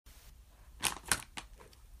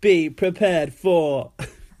be prepared for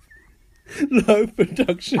low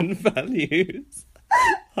production values,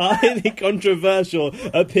 highly controversial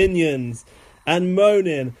opinions, and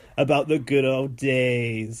moaning about the good old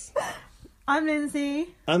days. I'm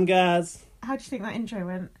Lindsay. I'm Gaz. How do you think that intro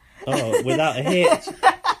went? Oh, without a hitch.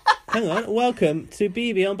 Hang on. Welcome to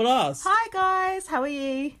BB on Blast. Hi guys, how are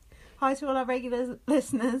you? Hi to all our regular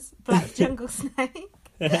listeners. Black Jungle Snake.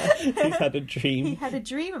 He's had a dream. He had a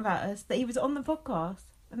dream about us, that he was on the podcast.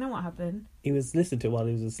 And then what happened? He was listening to it while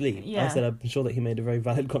he was asleep. Yeah. I said I'm sure that he made a very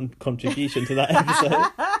valid contribution to that episode.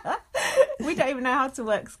 We don't even know how to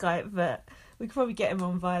work Skype, but we could probably get him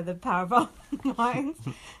on via the power of our minds.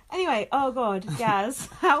 Anyway, oh God, Gaz,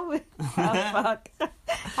 how are we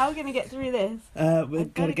going to get through this?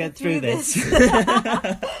 We've got to get through this. We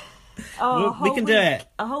can do it.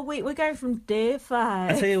 A whole week. We're going from day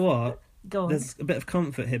 5. I tell you what. Go on. There's a bit of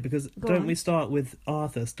comfort here because don't we start with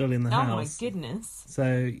Arthur still in the house? Oh my goodness.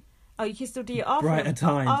 So. Oh, you can still do your Arthur, brighter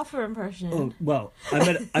times. Arthur impression. Oh, well,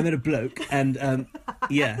 I met a bloke and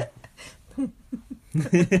yeah.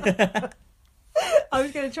 I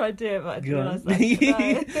was going to try and do it, but I didn't realise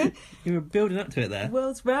that. You were building up to it there. The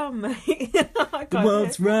world's round, mate. The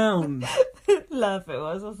world's round. Love it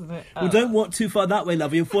was, wasn't it? Well, don't walk too far that way,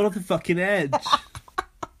 love. You'll fall off the fucking edge.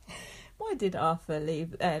 Why did Arthur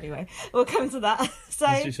leave? Anyway, we'll come to that. So,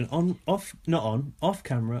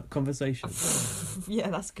 off-camera conversation.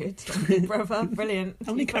 Yeah, that's good, brother. Brilliant.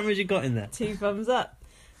 How many cameras you got in there? 2 thumbs up.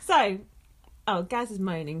 So, Gaz is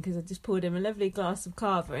moaning because I just poured him a lovely glass of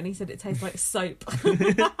cava and he said it tastes like soap.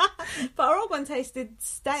 But our old one tasted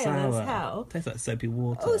stale as hell. Tastes like soapy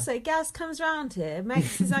water. Also, Gaz comes round here,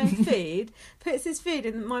 makes his own food, puts his food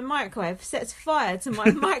in my microwave, sets fire to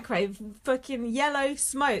my microwave, fucking yellow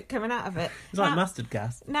smoke coming out of it. It's like mustard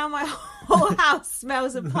gas. Now my whole house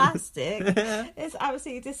smells of plastic. It's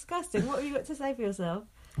absolutely disgusting. What have you got to say for yourself?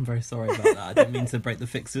 I'm very sorry about that. I didn't mean to break the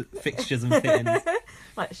fixtures and fittings.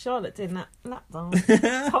 Like Charlotte doing that lap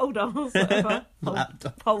dance. Pole dance, whatever.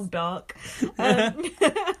 Pole dark.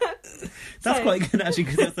 That's quite good actually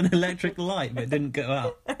because it's an electric light but it didn't go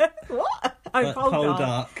out. What? Oh, Pole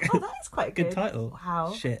dark. Oh, that's quite good. Good title.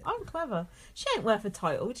 Wow. Shit. I'm clever. She ain't worth a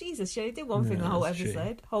title. Jesus, she only did one thing the whole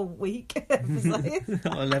episode. True. Whole week episode.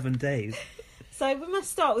 11 days. So we must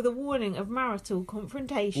start with a warning of marital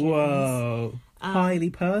confrontations. Whoa. Highly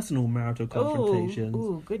personal marital confrontations.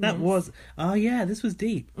 Oh, goodness. That was... Oh, yeah, this was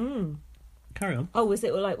deep. Carry on. Oh, was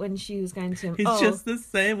it like when she was going to... He's just the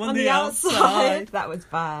same on the outside. That was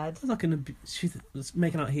bad. It's like she was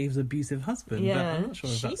making out he was an abusive husband. Yeah, but I'm not sure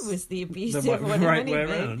if she that's was the abusive the one. right way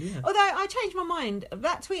around. Yeah. Although I changed my mind.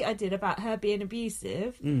 That tweet I did about her being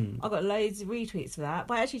abusive, I got loads of retweets for that.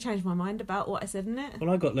 But I actually changed my mind about what I said in it. Well,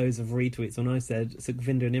 I got loads of retweets when I said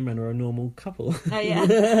Sukvinder and Imran are a normal couple. Oh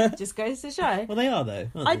yeah, just goes to show. Well, they are though.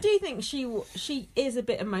 I do think she is a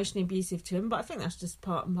bit emotionally abusive to him, but I think that's just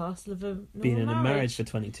part and parcel of a normal being in a marriage. marriage for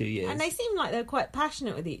 22 years. And they seem like they're quite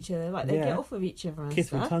passionate with each other, like they get off with each other and kiss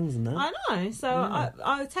stuff. with tongues and that. I know, so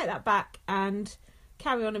I would take that back and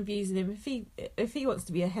carry on abusing him if he wants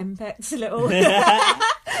to be a henpecked little...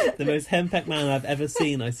 The most henpecked man I've ever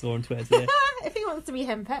seen, I saw on Twitter today. If he wants to be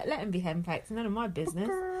henpecked, let him be henpecked. None of my business.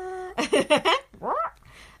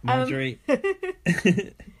 Marjorie.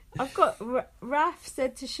 I've got... Raf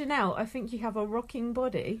said to Chanel, I think you have a rocking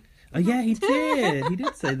body. Oh yeah, he did. He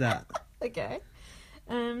did say that. Okay.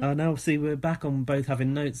 Oh, now see, we're back on both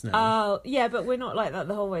having notes now. Oh, yeah, but we're not like that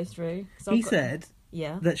the whole way through. So he said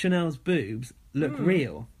that Chanel's boobs look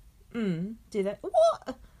real. Do they?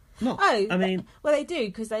 What? Not, oh, I mean... Well, they do,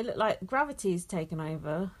 because they look like gravity's taken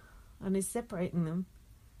over and is separating them.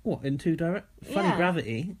 What, in two direct... Funny Yeah.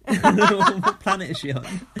 gravity? What planet is she on?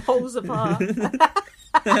 Poles apart.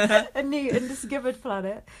 A new undiscovered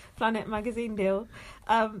Planet magazine deal.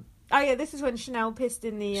 Oh yeah, this is when Chanel pissed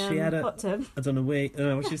in the hot tub. I don't know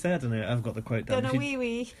what she said. I don't know. I've got the quote down. Don't know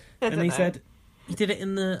wee. And he said, "You did it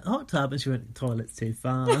in the hot tub," and she went, "Toilet's too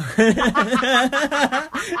far." He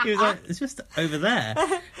was like, "It's just over there."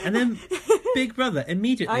 And then Big Brother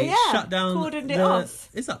immediately shut down. Cordoned it off.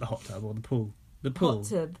 Is that the hot tub or the pool? The pool.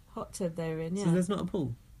 Hot tub. They're in. Yeah. So there's not a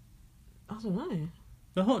pool. I don't know.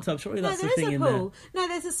 The hot tub, surely that's the there thing is a in pool. No,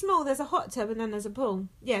 there's a hot tub and then there's a pool.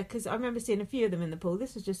 Yeah, because I remember seeing a few of them in the pool.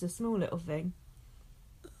 This was just a small little thing.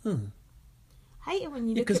 Huh. Hate it when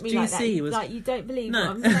you look at me like that. Like you don't believe No. what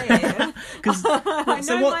I'm saying. I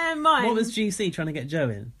know my own mind. What was GC trying to get Joe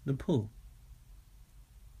in? The pool?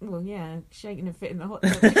 Well, yeah, she ain't going to fit in the hot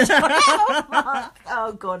tub.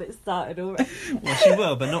 Oh, God, it started already. Well, she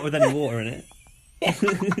will, but not with any water in it.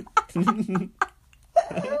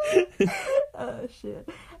 Oh, shit.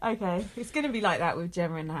 Okay, it's going to be like that with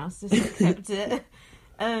Gemma in the house. Just accept it.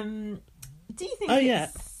 Do you think? Oh yeah.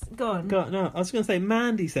 Go on. God, no, I was going to say,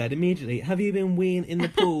 Mandy said immediately, "Have you been weeing in the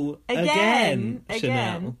pool again,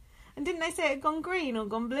 Chanel?" And didn't they say it had gone green or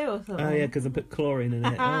gone blue or something? Oh yeah, because I put chlorine in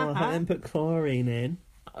it. Oh, I didn't put chlorine in.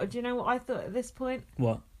 Oh, do you know what I thought at this point?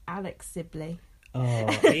 What? Alex Sibley. Oh,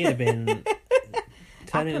 he'd have been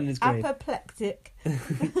turning in his grave. Apoplectic.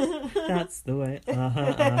 That's the way.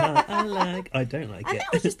 I don't like and it.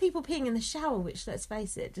 that was just people peeing in the shower, which, let's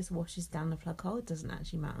face it, just washes down the plug hole. It doesn't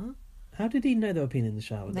actually matter. How did he know they were peeing in the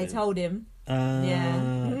shower? They though? told him.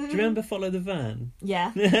 Yeah. Do you remember Follow the Van?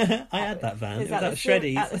 Yeah. I had that van. It was at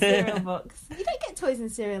Shreddies. Shreddies. At the cereal box. You don't get toys in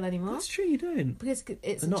cereal anymore. That's true, you don't. Because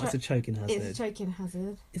it's a choking hazard. It's a choking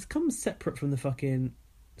hazard. It's come separate from the fucking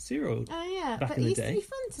cereal. Oh yeah, back but in it the used day. to be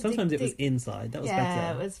fun to Sometimes it was inside. That was better.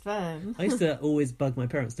 Yeah, it was fun. I used to always bug my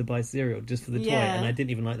parents to buy cereal just for the toy, and I didn't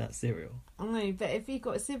even like that cereal. I know, but if you've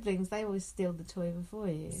got siblings, they always steal the toy before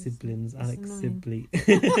you. Siblings, Alex Sibley.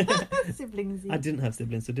 Siblings. I didn't have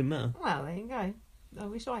siblings, so it didn't matter. Well, there you go. I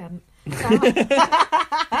wish I hadn't.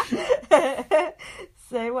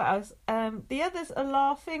 So what else? The others are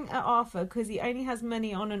laughing at Arthur because he only has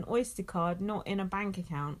money on an Oyster card, not in a bank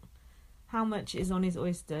account. How much is on his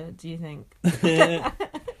Oyster, do you think?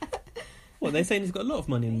 What, they're saying he's got a lot of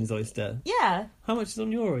money on his Oyster? Yeah. How much is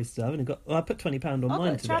on your Oyster? I put £20 on mine today. I've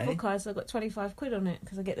got a travel card, so I've got 25 quid on it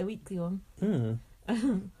because I get the weekly one. The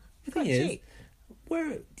thing is,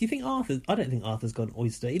 where do you think Arthur's? I don't think Arthur's got an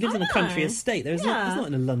Oyster. He lives in a country estate. He's not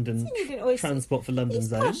in a London transport for London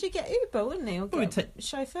zone. He should get Uber, wouldn't he? Or get a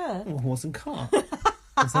chauffeur. Or horse and cart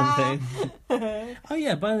or something. Oh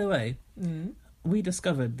yeah, by the way, we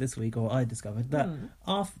discovered this week, or I discovered, that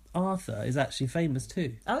Arthur is actually famous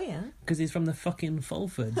too. Oh yeah. Because he's from the fucking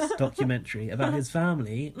Fulfords documentary about his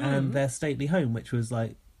family and their stately home, which was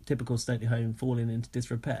like typical stately home falling into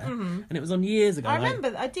disrepair. And it was on years ago. I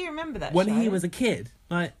do remember that when show. he was a kid,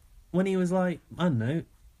 like when he was like, I don't know,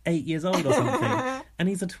 8 years old or something. And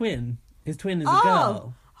he's a twin. His twin is a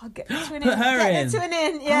girl. I'll get the twin Put in. her get in. the twin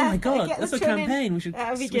in. Yeah. Oh my god, that's a campaign. We should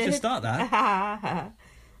start that.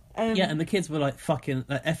 Yeah, and the kids were like fucking,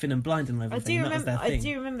 like effing and blinding and everything. I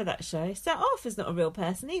do remember that show. So Arthur's not a real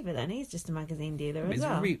person either. Then he's just a magazine dealer as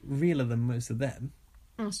well. He's realer than most of them.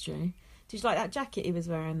 That's true. Did you like that jacket he was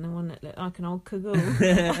wearing? The one that looked like an old cagoule.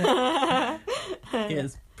 Yeah,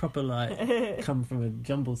 it's proper like come from a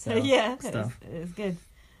jumble sale. Yeah, stuff. It was good.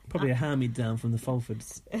 Probably a hand-me-down from the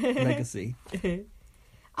Fulfords legacy.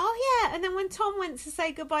 Oh yeah, and then when Tom went to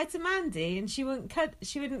say goodbye to Mandy and she wouldn't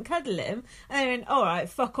cuddle him, and they went, "All right,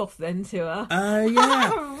 fuck off then" to her. Oh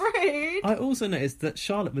yeah, rude. I also noticed that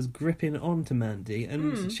Charlotte was gripping on to Mandy,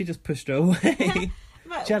 and she just pushed her away.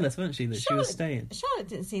 Jealous, wasn't she, that she was staying? Charlotte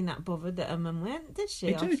didn't seem that bothered that her mum went, did she?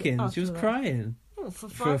 You're joking. She was crying. Oh,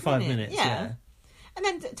 for 5 minutes. Yeah. And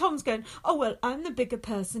then Tom's going, "Oh, well, I'm the bigger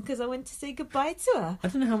person because I went to say goodbye to her." I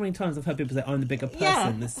don't know how many times I've heard people say, "I'm the bigger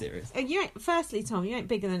person in this series." Firstly, Tom, you ain't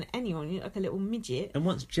bigger than anyone. You're like a little midget. And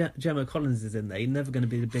once Gemma Collins is in there, you're never going to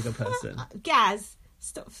be the bigger person. Gaz,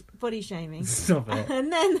 stop body shaming. Stop it. And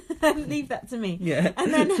then, leave that to me. Yeah.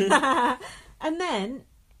 And then,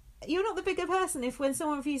 you're not the bigger person if when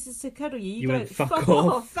someone refuses to cuddle you go, went, fuck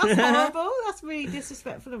off. That's horrible. That's really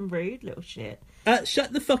disrespectful and rude, little shit.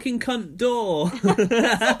 Shut the fucking cunt door. Who said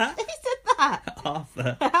that?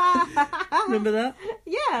 Arthur. Remember that?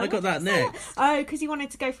 Yeah. I got that next. Oh, because he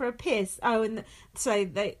wanted to go for a piss. Oh, and so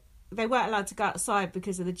they weren't allowed to go outside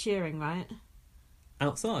because of the cheering, right?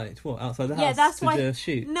 Outside? What? Outside the house? Yeah, that's why. To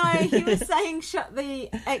shoot? No, he was saying shut the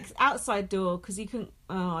outside door because he couldn't.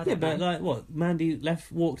 Oh, I don't know. Yeah, but like what? Mandy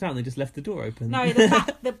walked out and they just left the door open. No,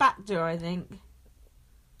 the back door, I think.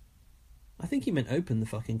 I think he meant open the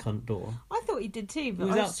fucking cunt door. I thought he did too, but he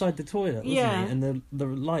was outside the toilet, wasn't he? And the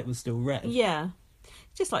light was still red. Yeah.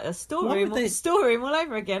 Just like a storeroom all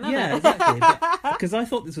over again, isn't it? Exactly. Because I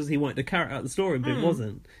thought this was he wanted to carry out the storeroom, but it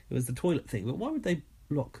wasn't. It was the toilet thing. But why would they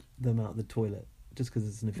lock them out of the toilet? Just because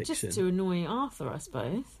it's an eviction? Just to annoy Arthur, I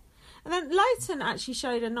suppose. And then Lotan actually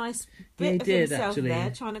showed a nice bit of himself there,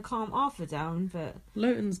 trying to calm Arthur down. But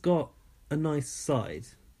Lotan's got a nice side.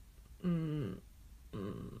 And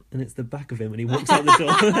it's the back of him when he walks out the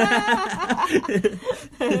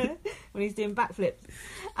door. When he's doing backflips.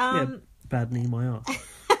 Bad knee, my arse.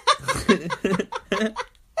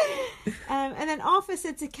 And then Arthur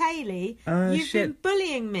said to Kaylee, "You've been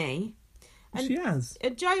bullying me." And she has.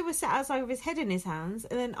 Joe was sat outside with his head in his hands,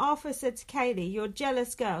 and then Arthur said to Kaylee, "You're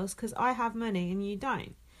jealous girls because I have money and you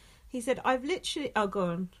don't." He said, "I've literally..." Oh, go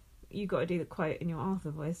on. You got to do the quote in your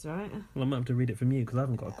Arthur voice, right? Well, I might have to read it from you because I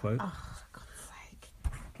haven't got a quote. Oh, for God's sake.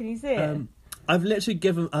 Can you see it? I've literally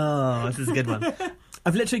given... Oh, this is a good one.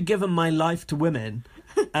 I've literally given my life to women,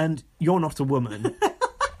 and you're not a woman.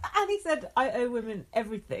 said, I owe women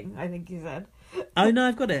everything, I think he said. Oh, no,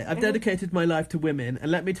 I've got it. I've dedicated my life to women, and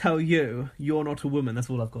let me tell you, you're not a woman. That's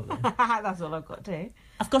all I've got there. That's all I've got too.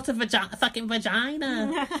 I've got a fucking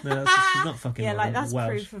vagina. No, she's not fucking Yeah, like, that's Welsh.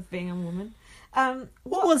 proof of being a woman.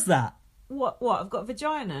 What was that? What? I've got a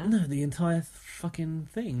vagina? No, the entire fucking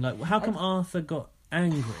thing. Like, how come Arthur got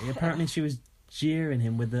angry? Apparently she was jeering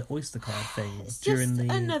him with the Oyster card thing during the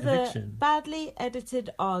another eviction. badly edited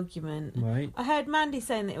argument. Right. I heard Mandy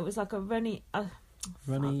saying that it was like a runny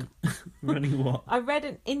what? I read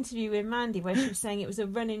an interview with Mandy where she was saying it was a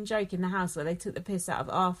running joke in the house where they took the piss out of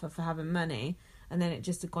Arthur for having money, and then it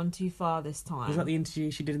just had gone too far this time. Was that the interview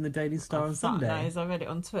she did in the Daily Star on Sunday? Knows, I read it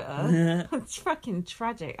on Twitter. It's fucking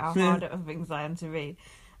tragic how hard of things I am to read.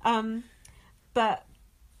 But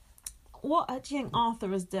what do you think Arthur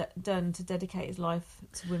has done to dedicate his life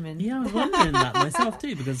to women? Yeah, I was wondering that myself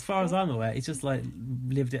too, because as far as I'm aware, he's just like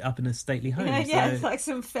lived it up in a stately home. Yeah, so... it's like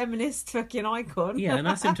some feminist fucking icon. Yeah, and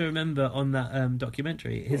I seem to remember on that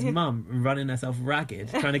documentary, his mum running herself ragged,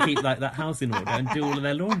 trying to keep like that house in order and do all of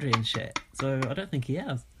their laundry and shit. So I don't think he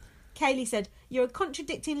has. Kaylee said, "You're a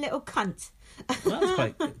contradicting little cunt." Well,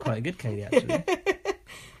 that's quite a good Kaylee, actually.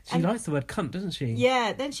 She likes the word cunt, doesn't she?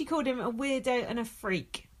 Yeah, then she called him a weirdo and a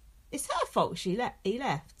freak. It's her fault he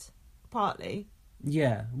left, partly.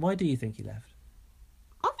 Yeah. Why do you think he left?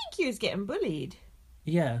 I think he was getting bullied.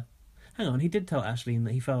 Yeah. Hang on, he did tell Aisling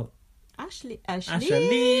that he felt... Ashley.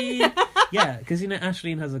 Yeah, because,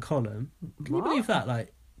 Aisling has a column. Can you believe that?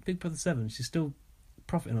 Like, Big Brother 7, she's still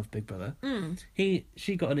profiting off Big Brother.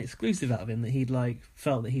 She got an exclusive out of him that he'd, like,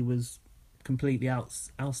 felt that he was completely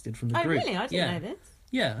ousted from the group. Oh, really? I didn't know this.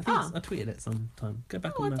 Yeah, I think I tweeted it sometime. Go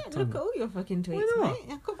back on I that don't time. look at all your fucking tweets, mate.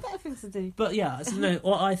 I've got better things to do. But yeah, so no,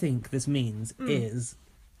 what I think this means is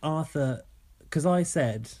Arthur... Because I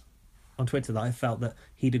said on Twitter that I felt that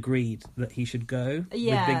he'd agreed that he should go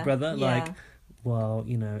with Big Brother. Yeah. Like, well,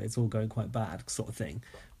 it's all going quite bad sort of thing.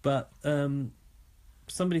 But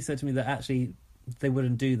somebody said to me that actually they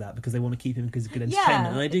wouldn't do that because they want to keep him because he's good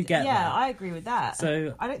entertainment. And I do get that. Yeah, I agree with that.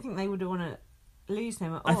 So I don't think they would want to lose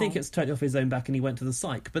him at all. I think it's totally off his own back and he went to the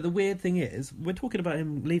psych. But the weird thing is, we're talking about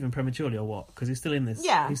him leaving prematurely or what? Because he's still in this.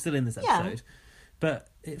 Yeah. He's still in this episode. But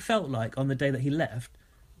it felt like on the day that he left,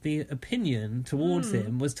 the opinion towards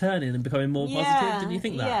him was turning and becoming more positive. Didn't you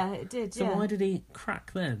think that? Yeah, it did. So why did he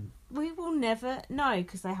crack then? We will never know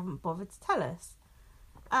because they haven't bothered to tell us.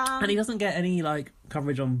 And he doesn't get any like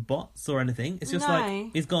coverage on bots or anything. It's just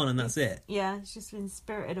like he's gone and that's it. Yeah, it's just been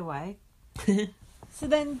spirited away. So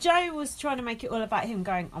then Joe was trying to make it all about him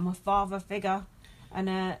going, I'm a father figure.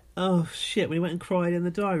 And oh shit, when he went and cried in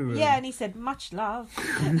the diary room. Yeah, and he said, much love.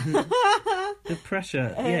 The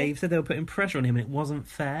pressure. Yeah, he said they were putting pressure on him and it wasn't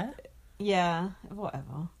fair. Yeah,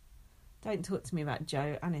 whatever. Don't talk to me about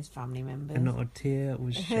Joe and his family members. And not a tear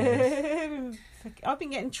was shed. I've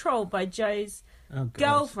been getting trolled by Joe's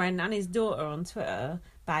girlfriend and his daughter on Twitter.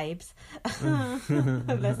 Babes.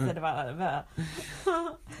 Less said about that, the better.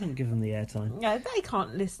 Don't give them the airtime. Yeah, they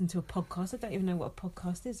can't listen to a podcast. I don't even know what a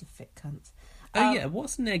podcast is, a fit cunt. Oh yeah,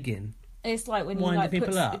 what's negging? It's like when you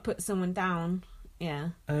like put someone down. Yeah.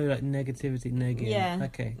 Oh, like negativity, negging. Yeah.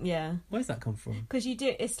 Okay. Yeah. Where's that come from? Because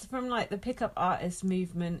it's from like the pickup artist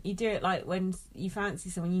movement. You do it like when you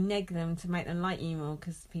fancy someone, you neg them to make them like you more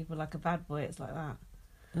because people like a bad boy. It's like that.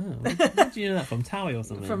 Oh, where did you know that from? Towie or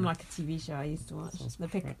something? From like a TV show I used to watch.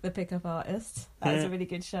 The pickup artist. That was a really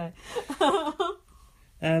good show.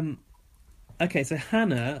 Okay, so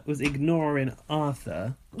Hannah was ignoring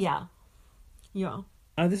Arthur. Yeah. Yeah.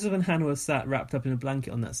 This is when Hannah was sat wrapped up in a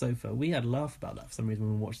blanket on that sofa. We had a laugh about that for some reason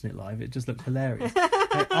when we were watching it live. It just looked hilarious.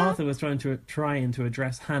 Arthur was trying to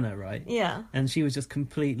address Hannah, right? Yeah. And she was just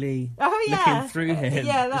completely looking through him.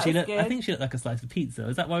 Yeah, that was good. I think she looked like a slice of pizza.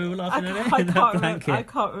 Is that why we were laughing at it? I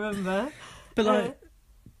can't remember. But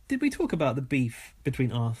did we talk about the beef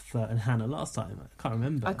between Arthur and Hannah last time? I can't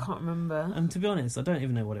remember. And to be honest, I don't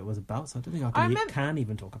even know what it was about, so I don't think I can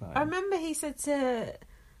even talk about it. I remember he said to...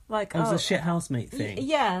 Like, it was a shit housemate thing.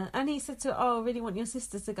 Yeah, and he said to I really want your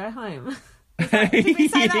sister to go home. Did we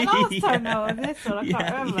say that last time though on this one? I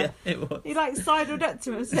can't remember. Yeah, it was. He sidled up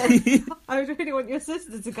to him and said, I really want your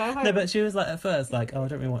sister to go home. No, but she was like, at first, like, oh, I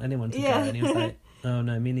don't really want anyone to go. And he was like, oh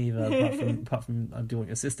no, me neither, apart from I do want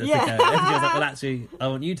your sister to go. And she was like, well actually, I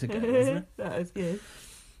want you to go, wasn't it? That was good.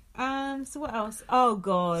 So what else? Oh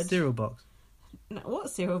god. Cereal box. No, what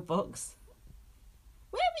cereal box?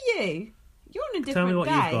 Where were you? You're on a different Tell me what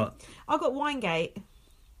day. you've got. I've got Winegate.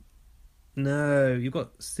 No, you've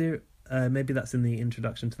got maybe that's in the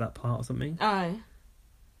introduction to that part or something. Oh.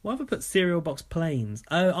 Why have I put cereal box planes?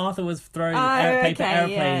 Oh, Arthur was throwing paper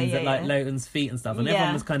airplanes at like Lotan's feet and stuff, and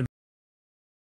everyone was kind of